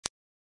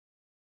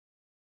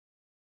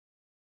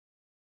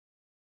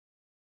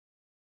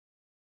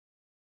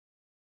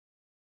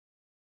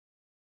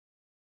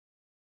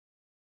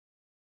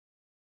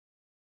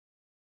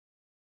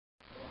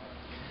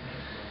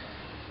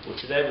Well,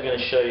 today we're going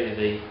to show you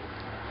the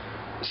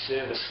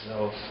service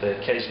of the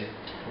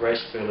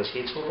KZRacefurler's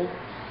head swivel.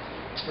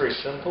 It's very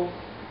simple,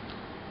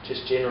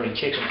 just generally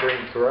checking for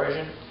any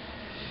corrosion.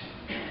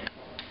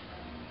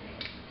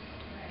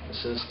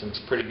 This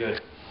instance pretty good.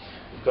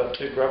 We've got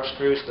two grub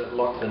screws that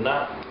lock the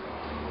nut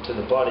to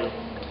the body.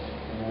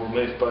 We'll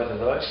remove both of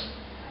those.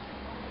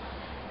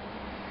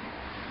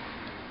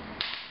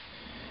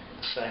 At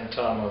the same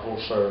time, I've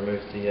also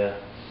removed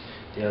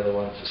the other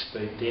one for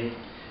speed. Then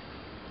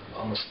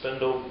on the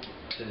spindle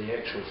to the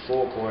actual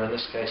fork, or in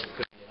this case it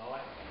could be an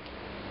eye.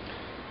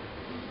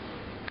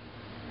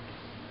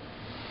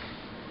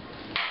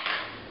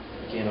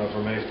 Again, I've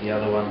removed the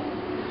other one.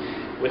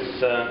 With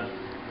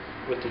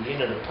the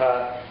unit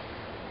apart,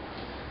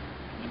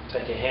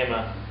 take a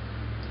hammer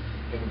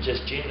and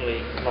just gently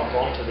knock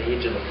onto the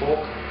edge of the fork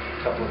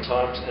a couple of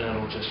times, and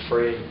it'll just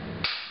free it.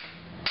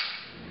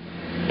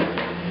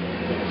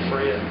 It'll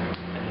free it,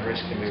 and the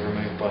rest can be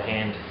removed by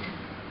hand.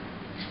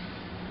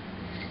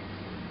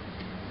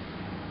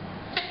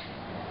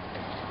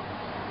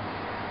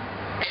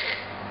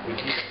 We've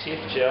used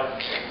Tef gel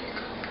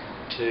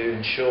to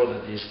ensure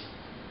that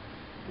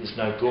there's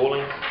no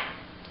galling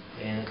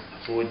and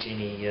avoids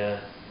any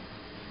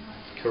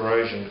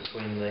corrosion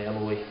between the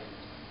alloy.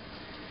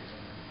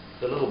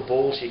 The little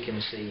balls you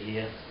can see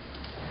here,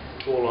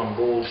 tall-on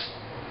balls,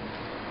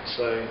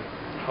 so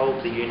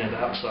hold the unit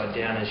upside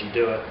down as you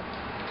do it,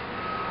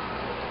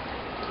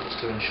 just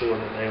to ensure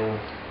that they all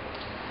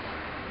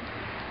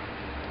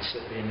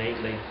sit there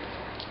neatly.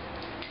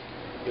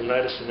 You'll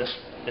notice in this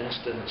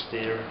instance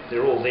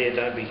they're all there.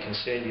 Don't be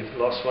concerned you've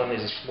lost one.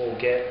 There's a small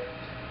gap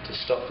to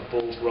stop the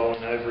balls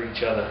rolling over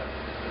each other.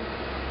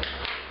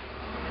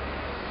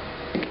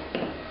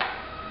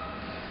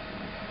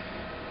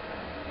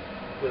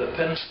 With a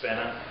pin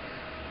spanner,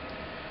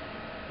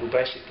 we'll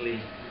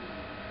basically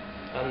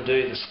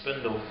undo the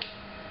spindle,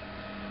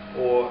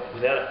 or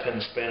without a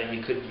pin spanner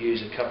you could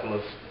use a couple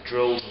of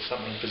drills or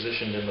something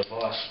positioned in the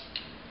vise.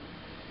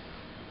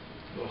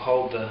 We'll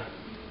hold the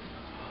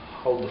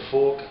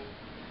fork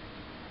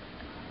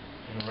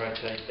and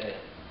rotate that.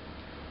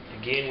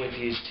 Again, we've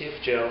used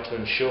Tef gel to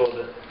ensure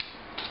that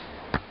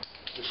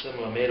the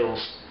similar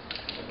metals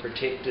are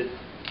protected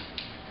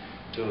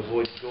to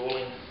avoid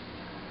galling.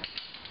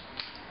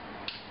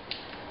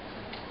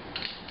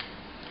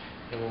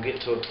 And we'll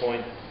get to a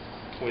point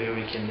where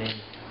we can then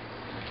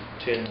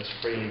turn this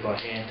freely by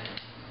hand.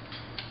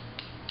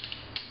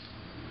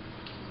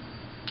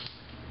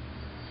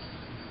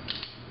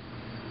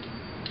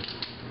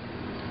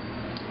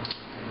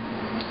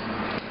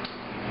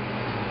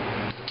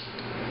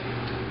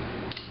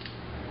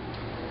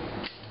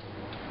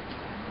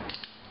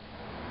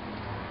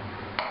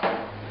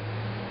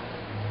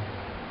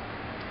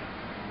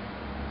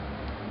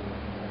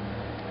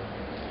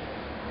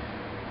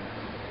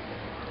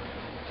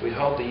 If we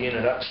hold the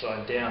unit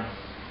upside down,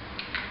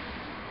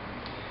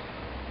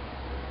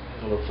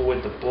 it'll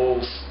avoid the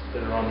balls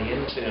that are on the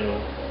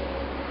internal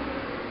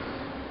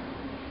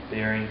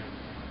bearing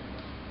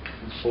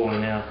from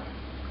falling out.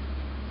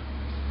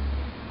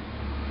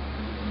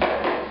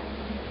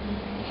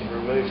 You can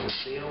remove the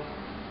seal,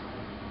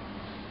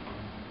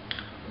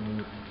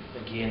 and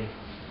again,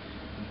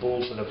 the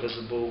balls that are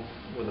visible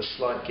with a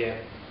slight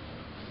gap.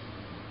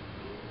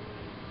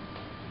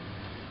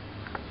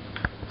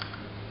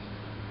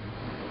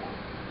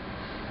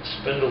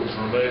 Spindles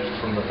removed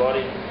from the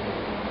body,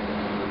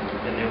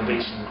 and there will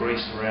be some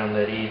grease around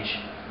that edge.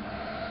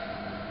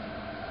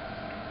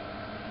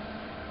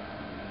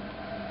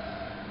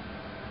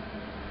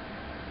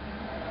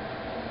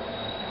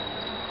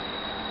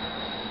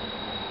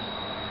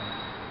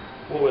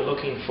 What we're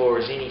looking for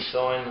is any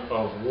sign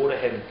of water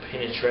having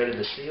penetrated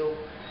the seal,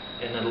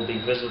 and it'll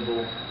be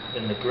visible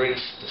in the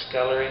grease,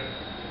 discolouring,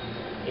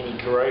 any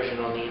corrosion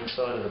on the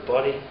inside of the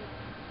body.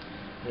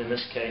 And in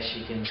this case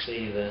you can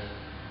see the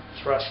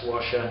thrust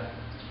washer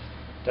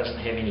doesn't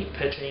have any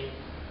pitting.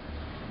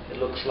 It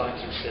looks like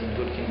it's in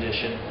good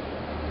condition.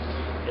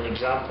 An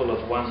example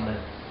of one that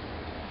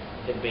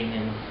had been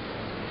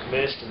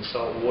immersed in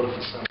salt water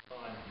for some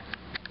time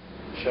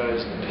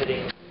shows the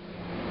pitting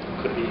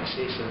could be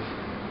excessive.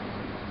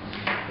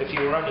 If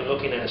you were only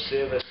looking at a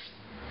service,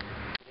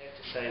 you'd have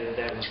to say that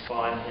that was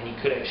fine, and you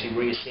could actually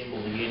reassemble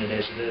the unit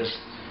as it is.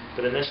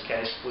 But in this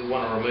case we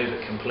want to remove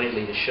it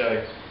completely to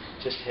show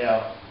just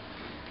how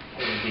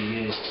it would be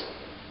used.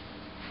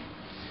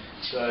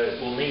 So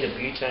we'll need a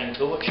butane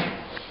torch,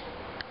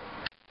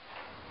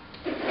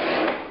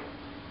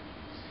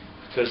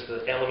 because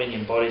the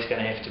aluminium body is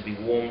going to have to be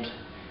warmed.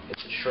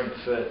 It's a shrink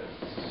fit.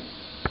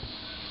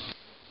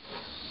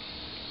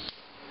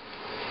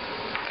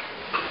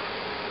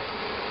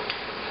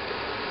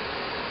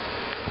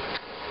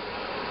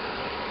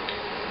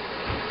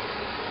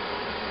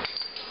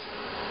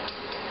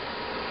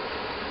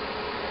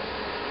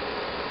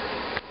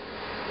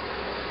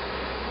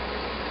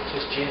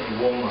 Just gently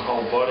warm the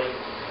whole body.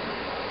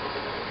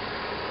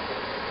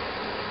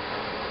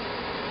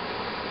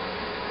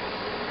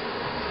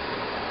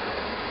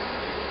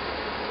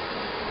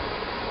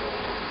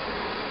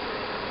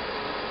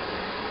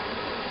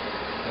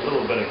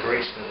 little bit of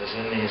grease that is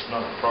in there is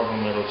not a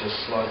problem, it'll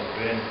just slightly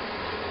burn.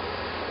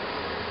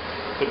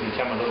 Could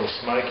become a little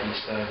smoky,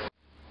 so.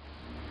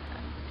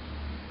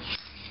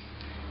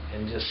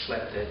 And just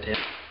slap that down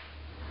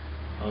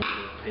onto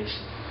a piece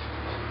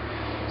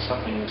of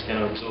something that's going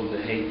to absorb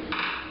the heat.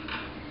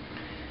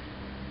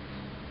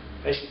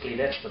 Basically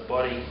that's the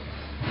body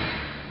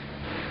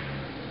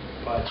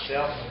by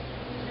itself.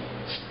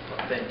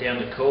 Put that down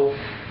to cool,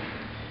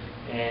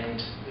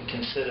 and we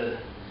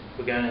consider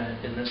we're going to,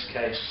 in this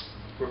case,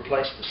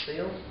 replace the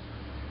seal.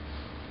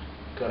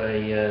 Got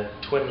a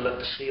twin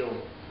lip seal,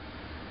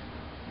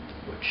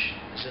 which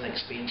is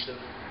inexpensive.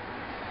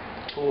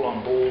 Tool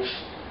on balls,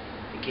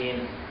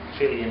 again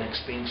fairly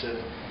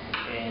inexpensive,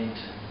 and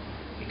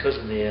because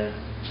of their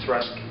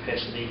thrust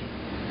capacity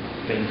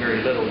being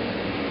very little,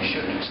 you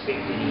shouldn't expect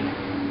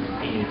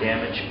any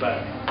damage,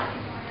 but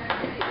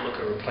we'll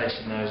look at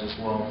replacing those as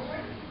well.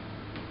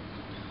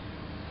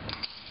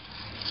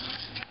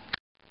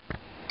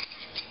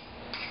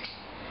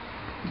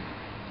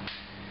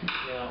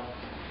 Now,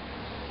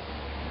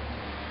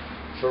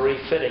 for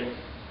refitting,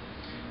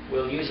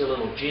 we'll use a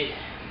little jet,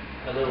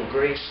 a little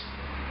grease.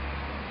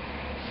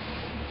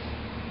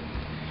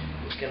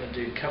 It's going to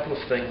do a couple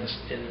of things.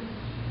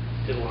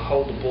 It'll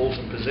hold the balls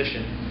in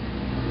position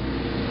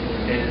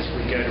as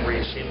we go to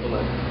reassemble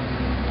it.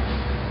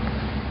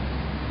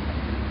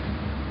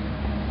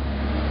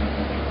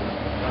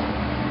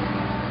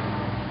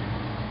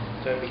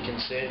 Don't be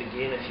concerned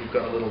again if you've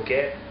got a little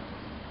gap.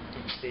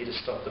 It's there to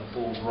stop the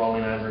balls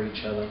rolling over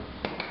each other.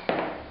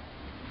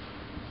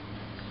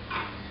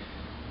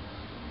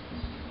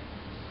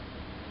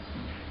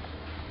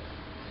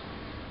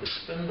 The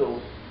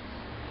spindle,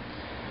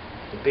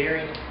 the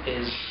bearing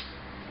is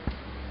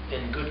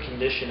in good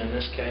condition in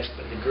this case,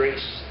 but the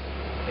grease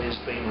has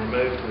been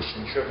removed with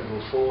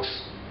centrifugal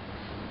force,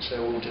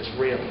 so we'll just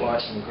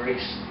reapply some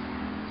grease,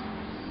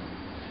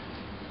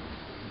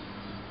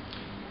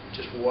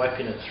 just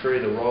wiping it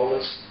through the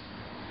rollers.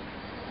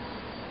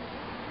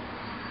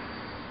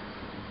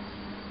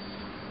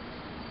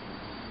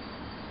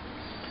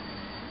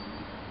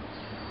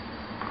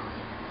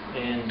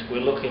 And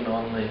we're looking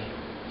on the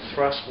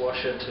thrust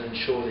washer to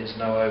ensure there's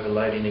no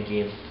overloading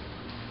again,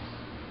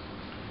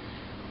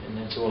 and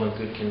that's all in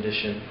good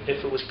condition.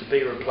 If it was to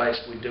be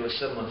replaced, we'd do a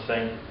similar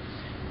thing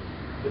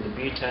with the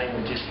butane.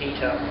 We'd just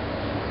heat up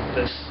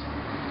this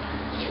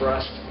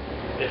thrust,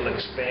 it'll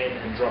expand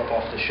and drop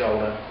off the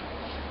shoulder.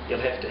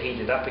 You'll have to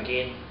heat it up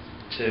again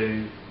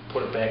to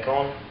put it back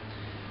on,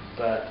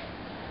 but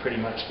pretty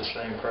much the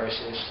same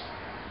process.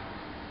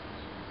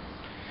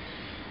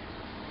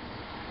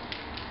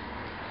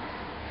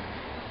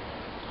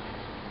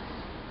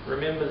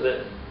 Remember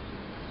that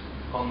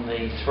on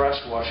the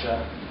thrust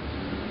washer,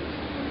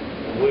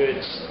 the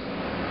words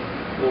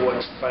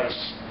always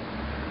face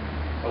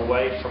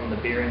away from the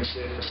bearing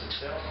surface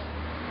itself,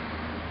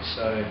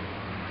 so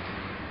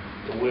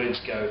the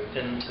words go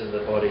into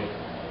the body.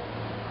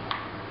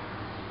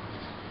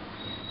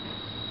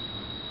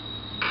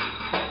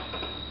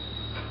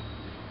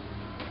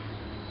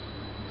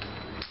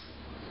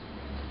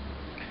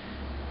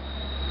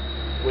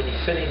 When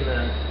you're fitting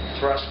the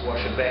thrust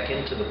washer back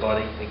into the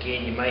body,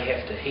 again you may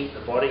have to heat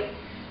the body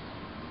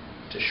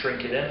to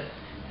shrink it in.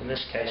 In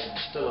this case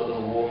it's still a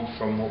little warm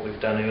from what we've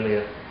done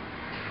earlier.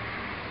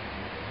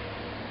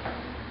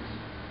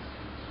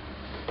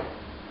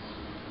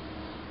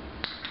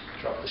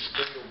 Drop the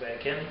spindle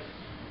back in,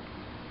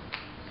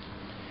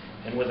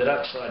 and with it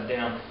upside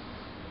down,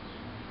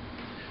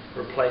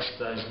 replace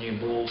those new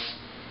balls.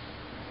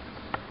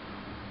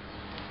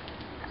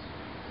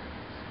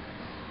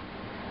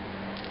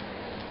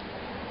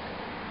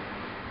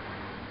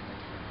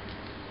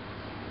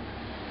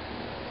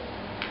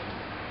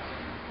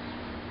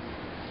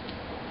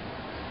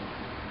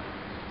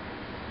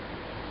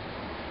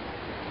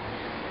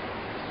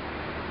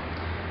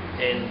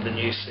 And the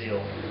new seal.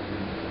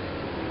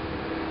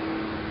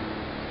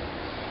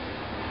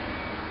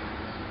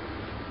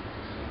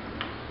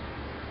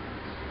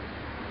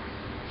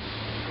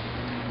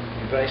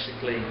 You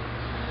basically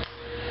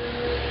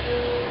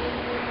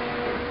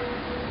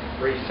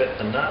refit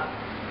the nut,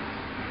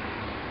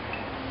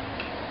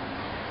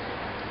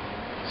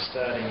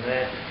 starting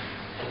there,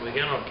 and we're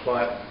going to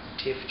apply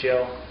Tef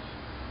gel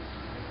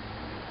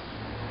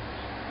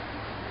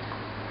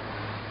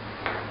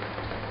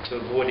to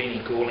avoid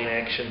any galling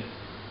action.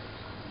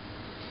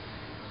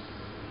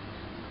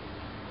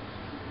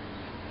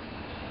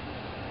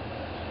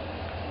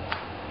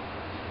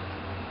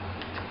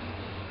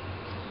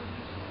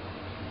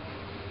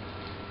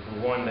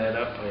 We'll wind that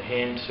up by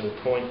hand to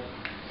a point.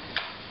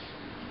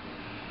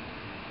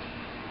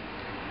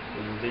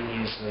 We'll then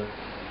use the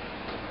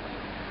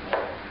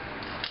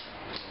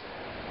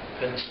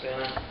pin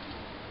spanner.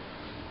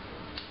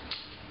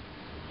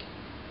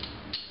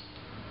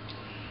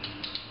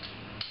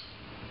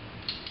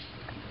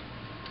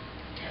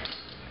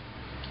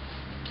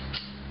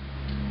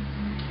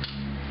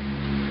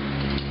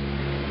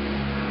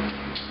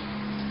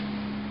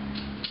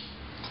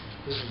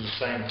 This is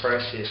the same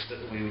process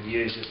that we would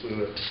use if we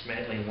were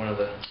dismantling one of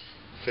the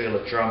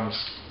Furler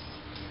drums,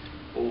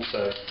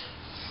 also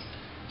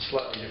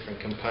slightly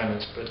different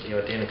components but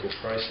the identical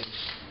process.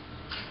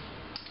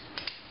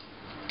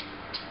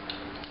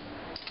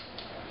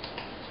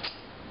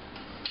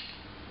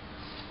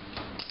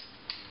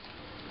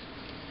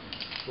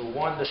 We'll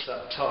wind this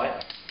up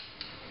tight,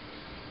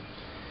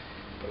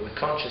 but we're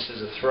conscious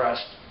as a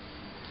thrust.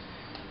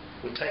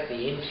 We'll take the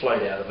end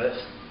float out of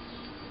it,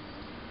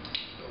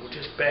 but we'll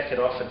just back it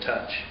off a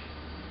touch.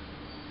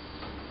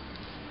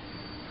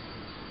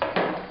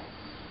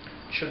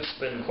 It should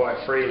spin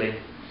quite freely.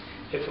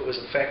 If it was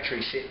a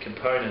factory set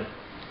component,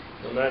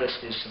 you'll notice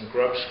there's some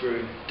grub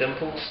screw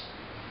dimples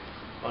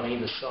on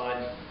either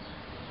side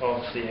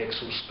of the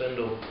actual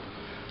spindle.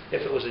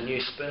 If it was a new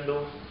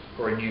spindle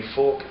or a new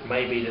fork, it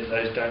may be that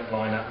those don't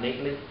line up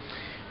neatly,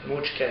 in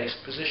which case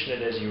position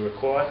it as you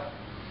require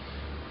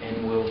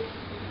and we'll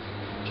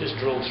just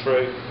drill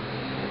through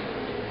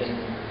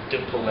and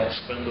dimple that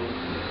spindle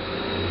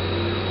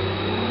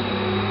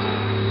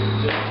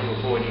just to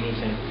avoid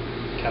anything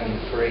coming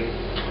free.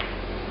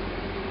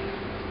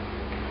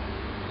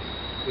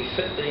 We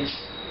fit these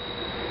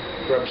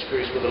grub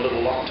screws with a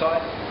little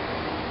Loctite.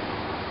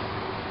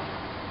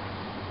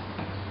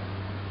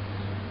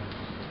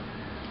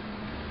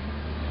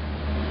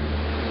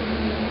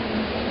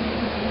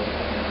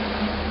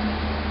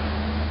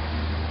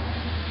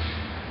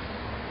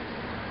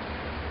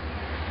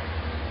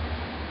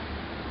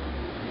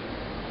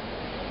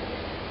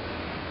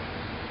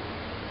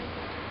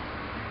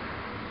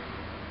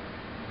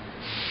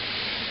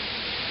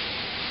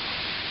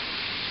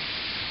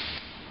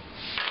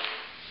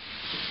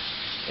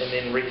 And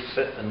then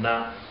refit the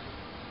nut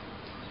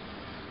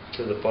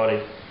to the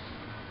body.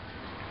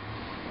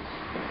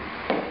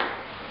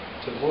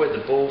 To avoid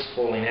the balls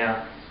falling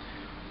out,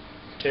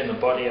 turn the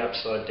body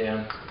upside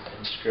down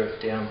and screw it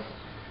down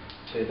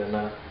to the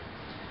nut.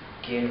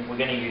 Again, we're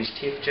going to use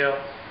Tef gel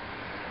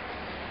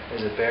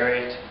as a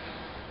barrier to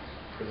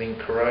prevent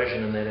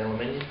corrosion in that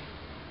aluminium.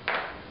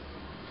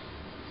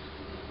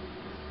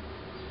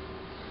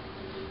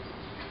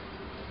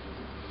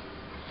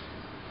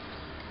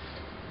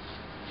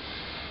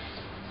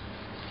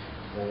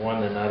 We'll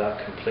wind the nut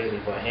up completely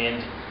by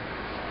hand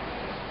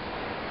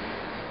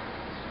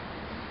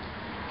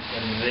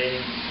and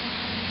then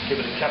give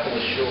it a couple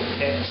of short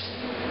taps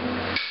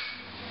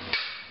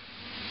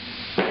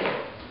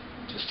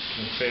just to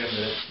confirm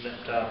that it's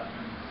nipped up.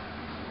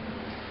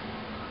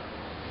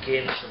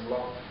 Again, some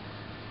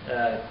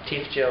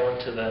Tef gel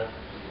into the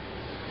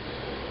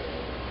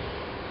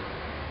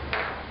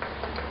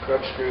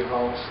grub screw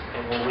holes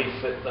and we'll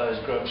refit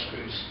those grub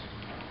screws.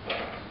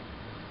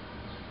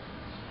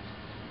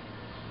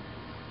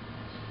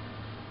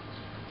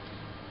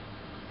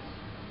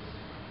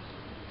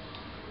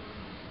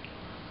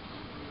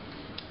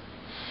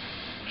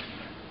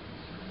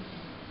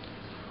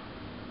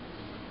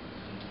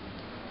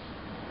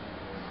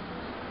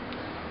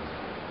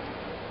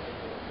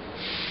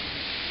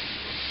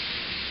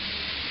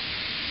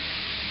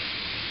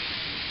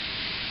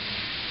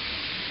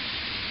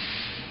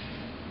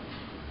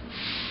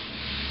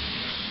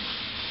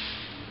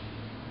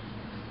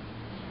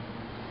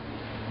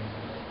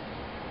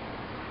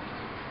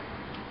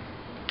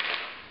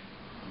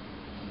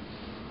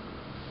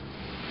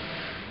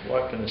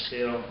 Wiping the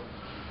seal,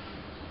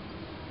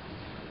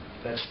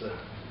 that's the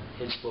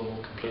head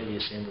swivel completely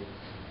assembled.